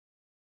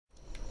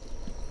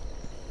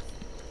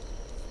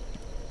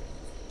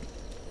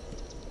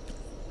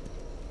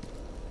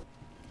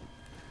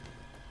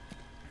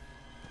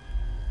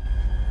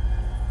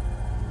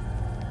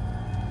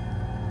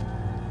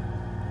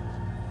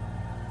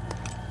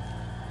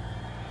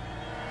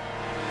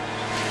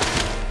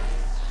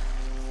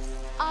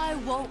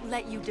won't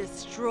let you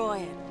destroy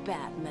it,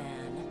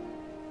 Batman.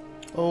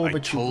 Oh, I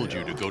but told you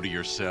you to go to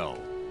your cell.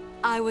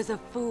 I was a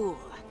fool.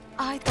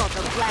 I thought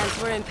the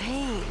plants were in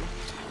pain.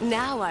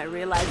 Now I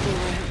realize they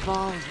were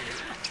evolving,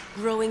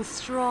 growing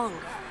stronger.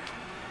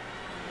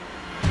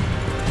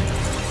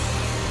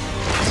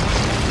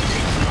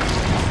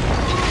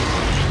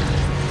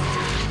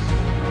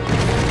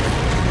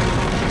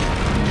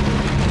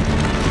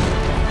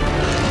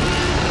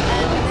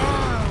 And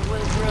now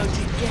we'll grow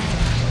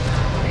together.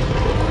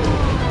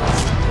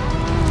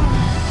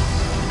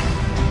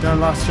 done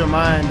lost your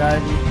mind,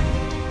 Ivy.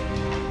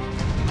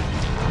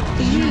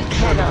 You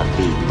cannot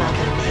be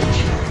Mother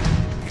Nature,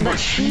 but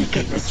she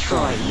can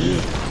destroy you.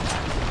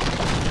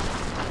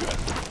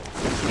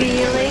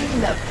 Feeling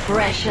the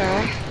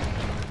pressure?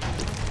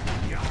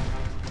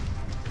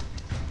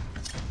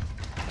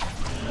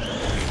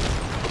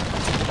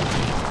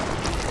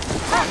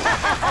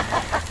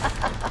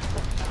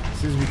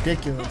 This is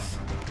ridiculous.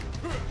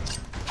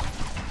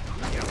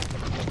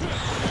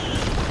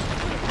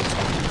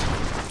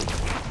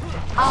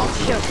 I'll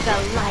choke the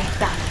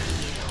life out of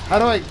you. How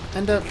do I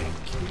end up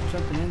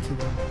jumping into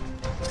them?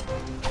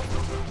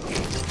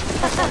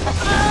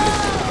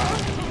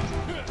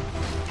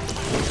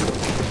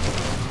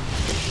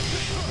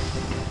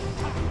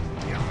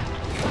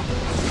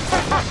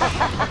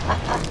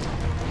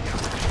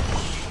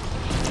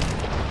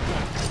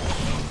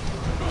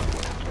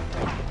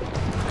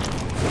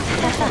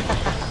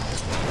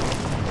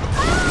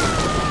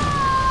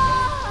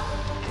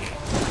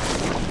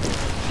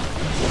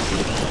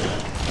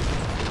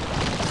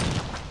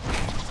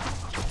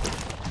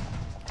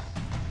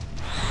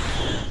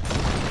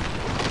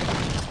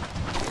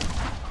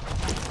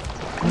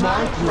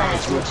 My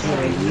blast will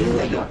tear you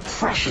and your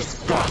precious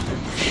Gotham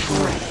to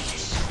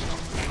shreds.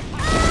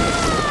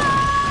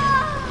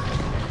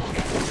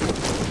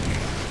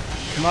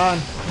 Come on.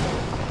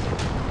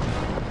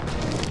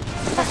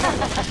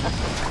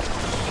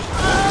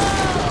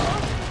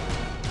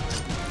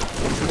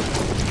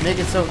 Make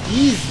it so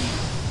easy.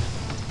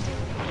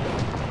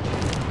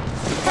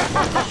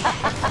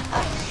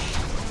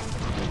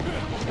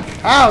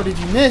 How did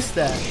you miss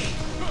that?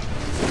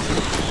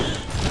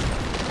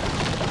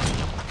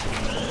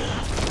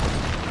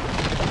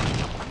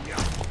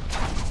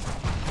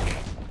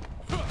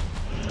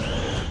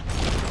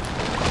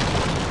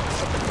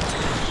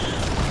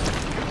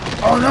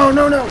 Oh no,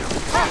 no, no!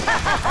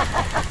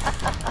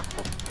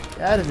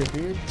 Get out of it,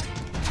 dude.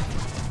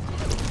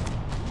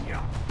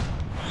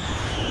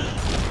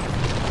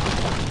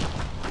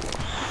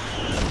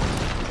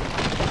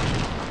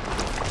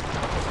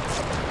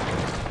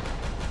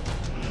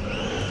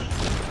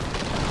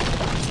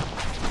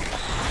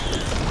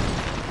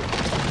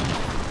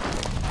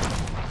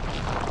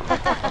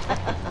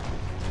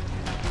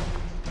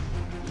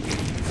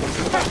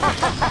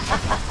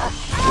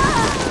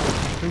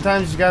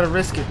 Sometimes you gotta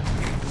risk it.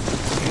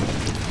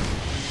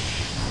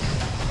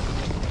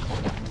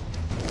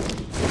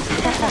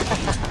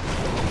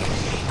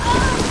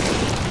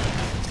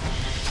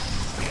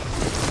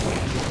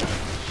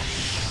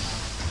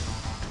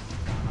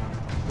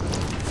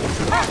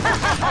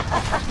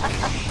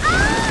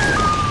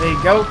 There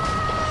you go.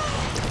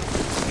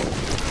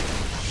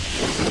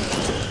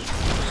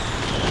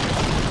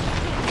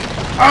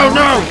 Oh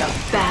no! Like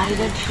a bat in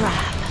a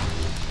trap.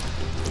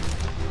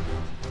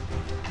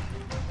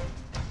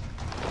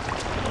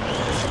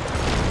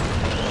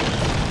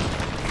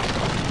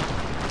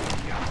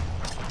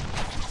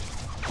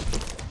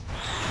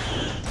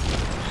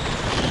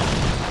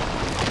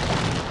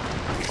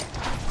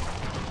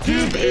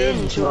 Give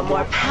in to a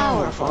more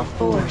powerful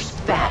force,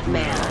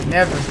 Batman.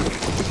 Never.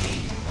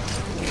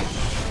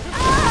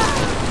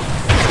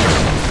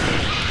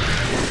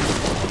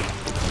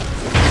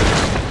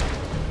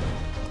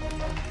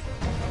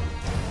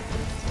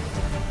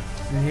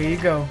 And here you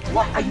go.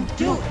 What are you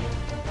doing?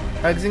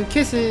 Hugs and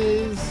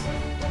kisses.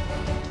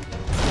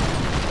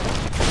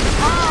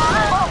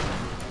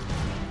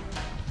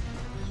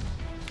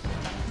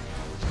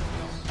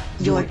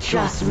 You're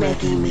just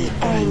making me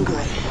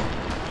angry.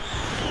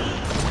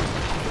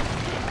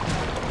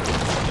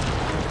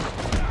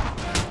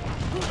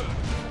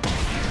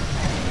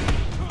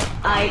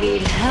 I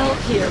need help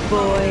here,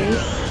 boys.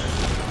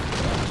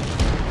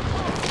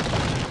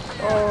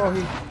 Oh,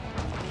 he...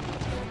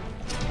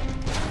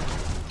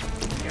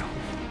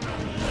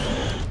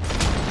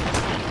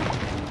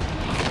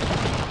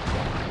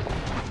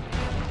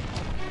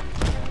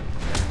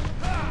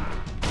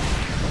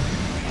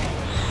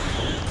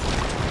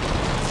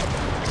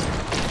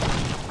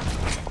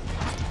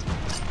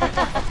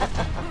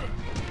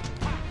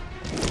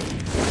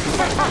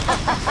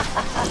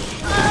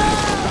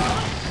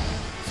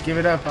 Just give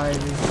it up, Ivy.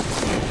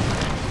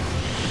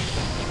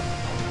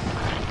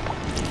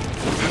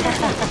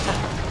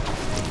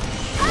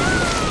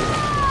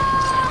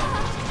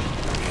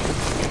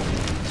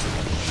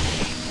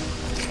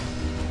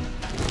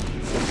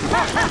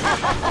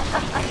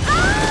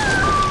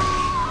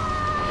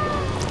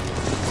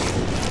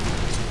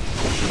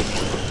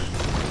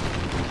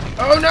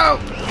 Oh no!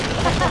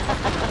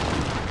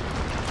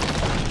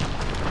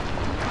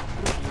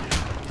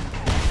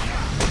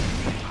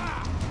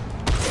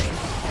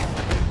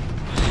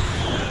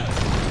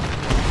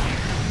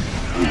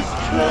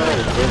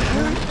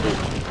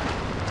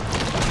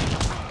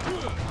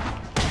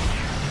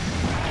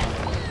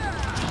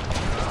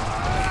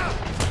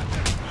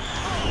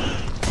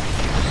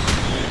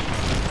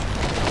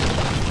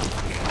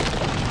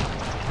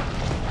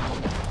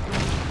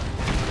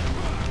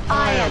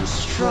 I am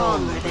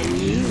stronger than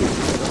you.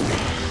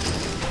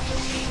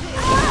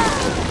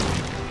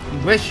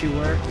 You wish you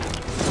were.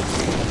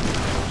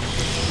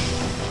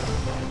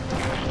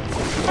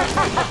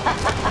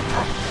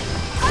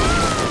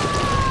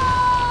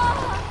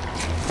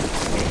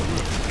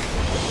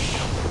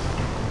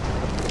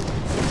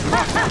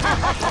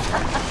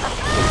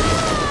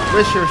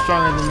 Wish you were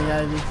stronger than me,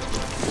 Ivy.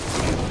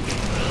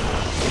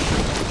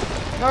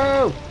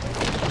 No!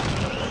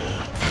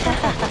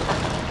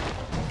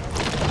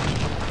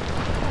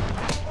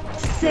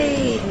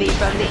 Save me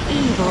from the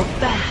evil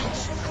bat.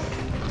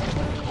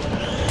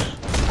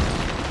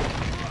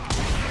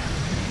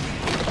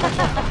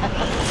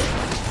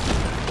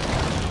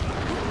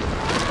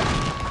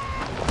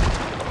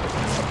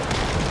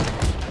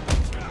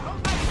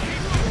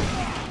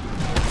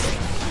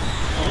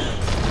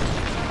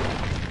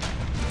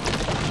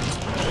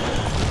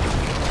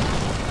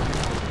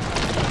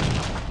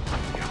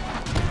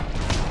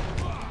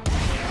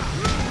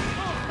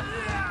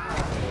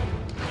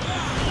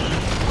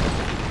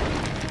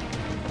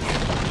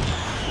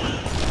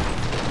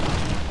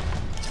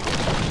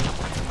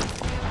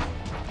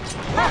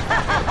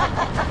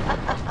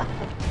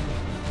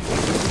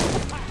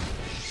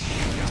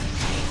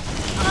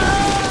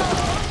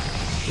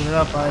 Give it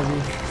up,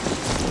 Ivy.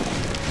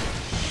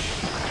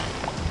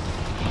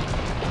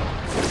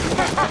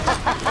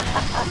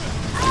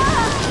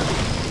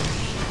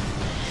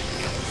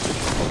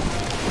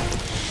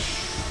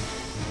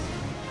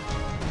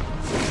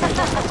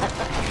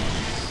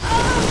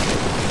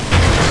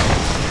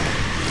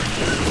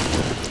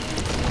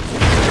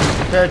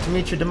 Prepare to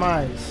meet your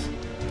demise.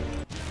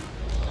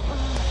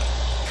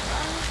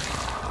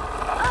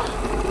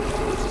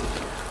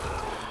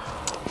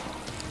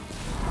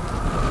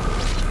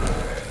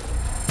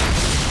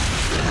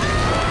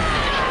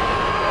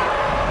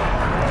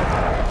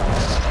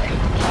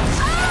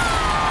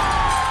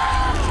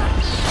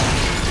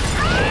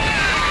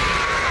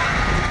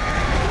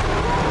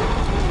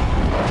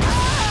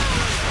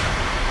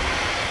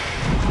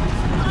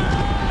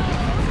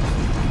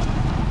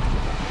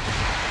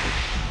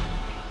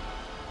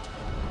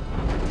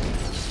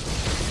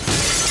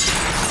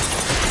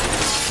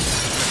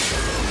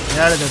 Get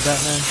out of there,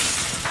 Batman.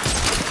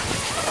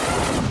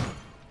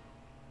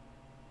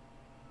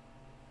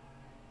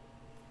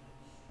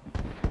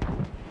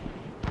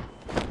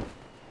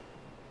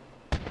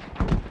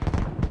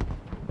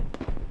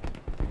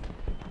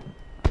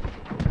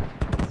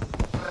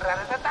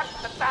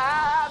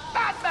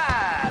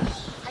 Batman!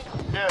 I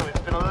know it's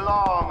been a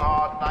long,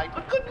 hard night,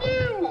 but good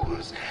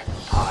news! The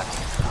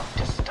party's about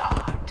to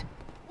start.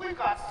 We've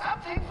got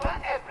something for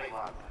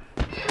everyone.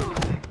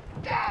 Music,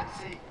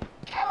 dancing,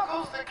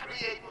 chemicals that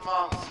create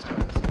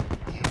monsters.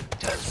 You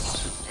don't want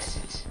to miss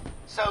it.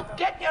 So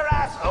get your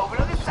ass over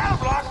to the cell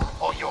block,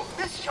 or you'll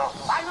miss your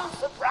final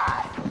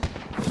surprise.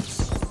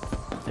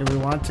 If we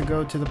want to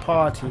go to the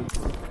party.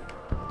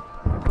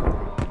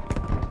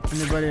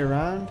 Anybody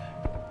around?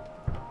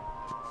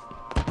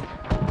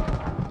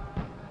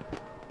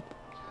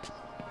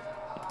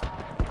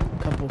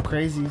 Couple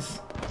crazies.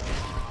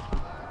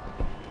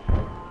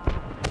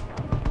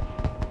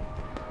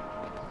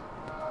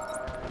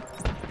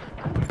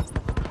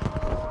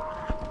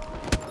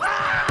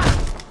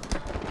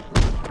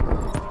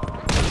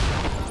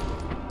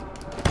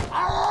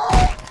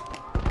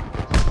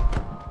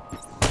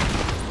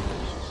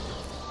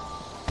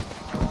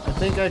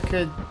 I think I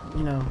could,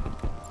 you know,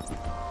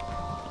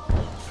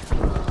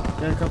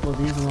 get a couple of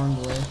these along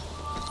the way.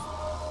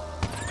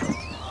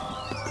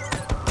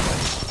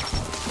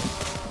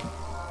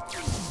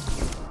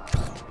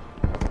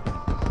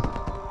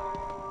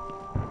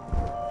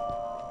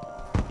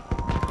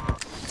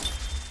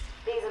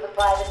 These are the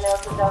private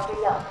notes of Dr.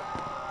 Young.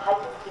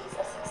 Hypothesis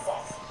a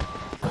success.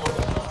 With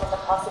interest in the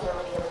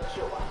possibility of a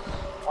cure.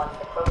 Once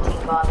the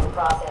protein bonding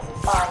process is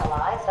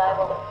finalized, I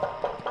will...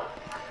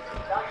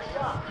 Dr.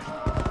 Young,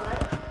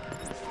 ready?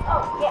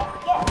 Oh, yes,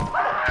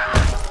 ready.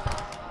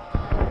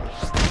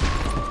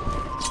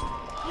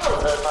 You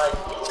heard my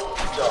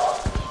feelings, Doc.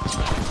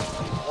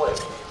 Where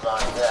did you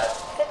find that?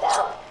 Sit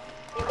down.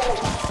 You can...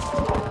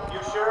 You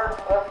sure?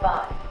 We're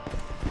fine.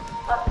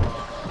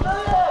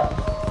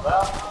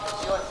 Well, if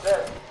you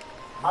insist.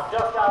 I'm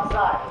just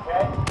outside,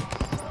 okay?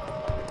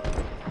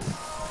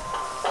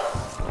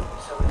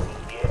 So is he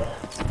here?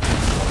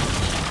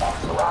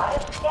 That's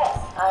arrived? Yes,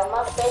 I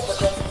must say that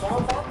this is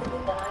more rapidly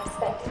than I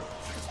expected.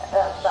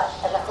 But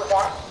enough of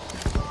that.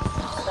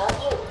 Talk about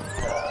you.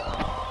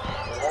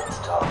 Let's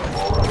talk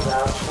more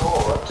about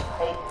your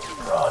Titan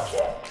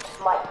project.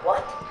 My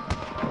what?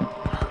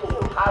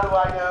 How do I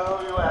know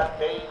you have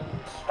bait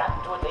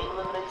strapped to a table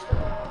in the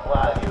basement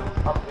while you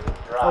pump it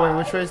dry? Oh wait,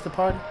 which way is the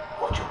party?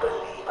 Would you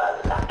believe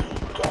a lucky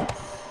guess?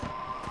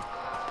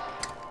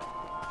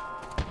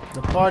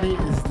 The party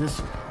is this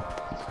way.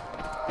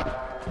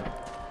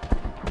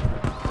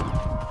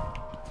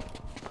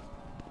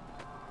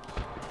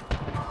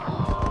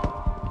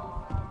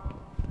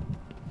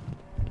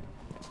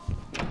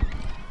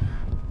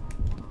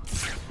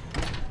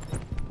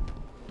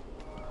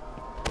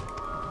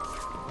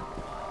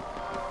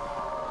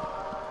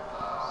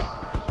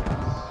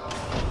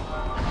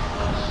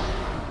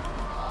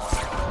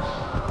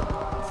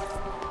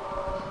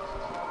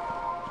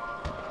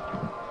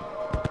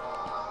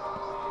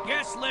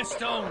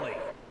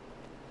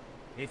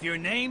 If your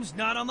name's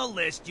not on the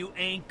list, you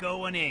ain't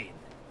going in.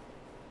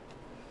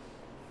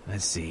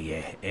 Let's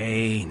see,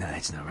 A, no,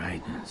 that's not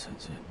right. It's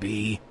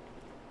B,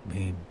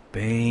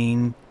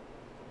 Bane.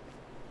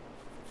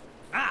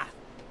 Ah,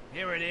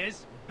 here it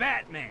is,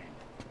 Batman.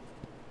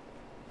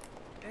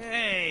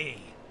 Hey,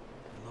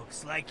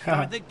 looks like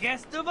you're the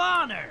guest of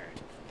honor.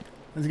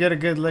 Let's get a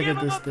good look Give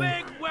at this him a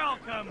thing. big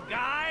welcome,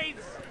 guys.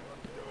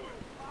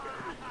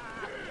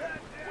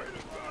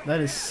 That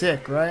is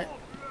sick, right?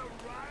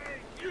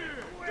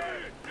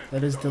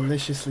 That is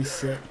deliciously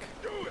sick.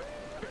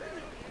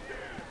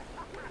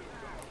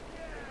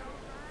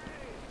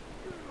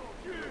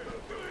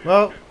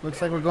 Well,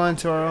 looks like we're going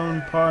to our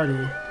own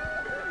party.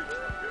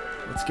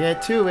 Let's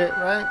get to it,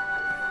 right?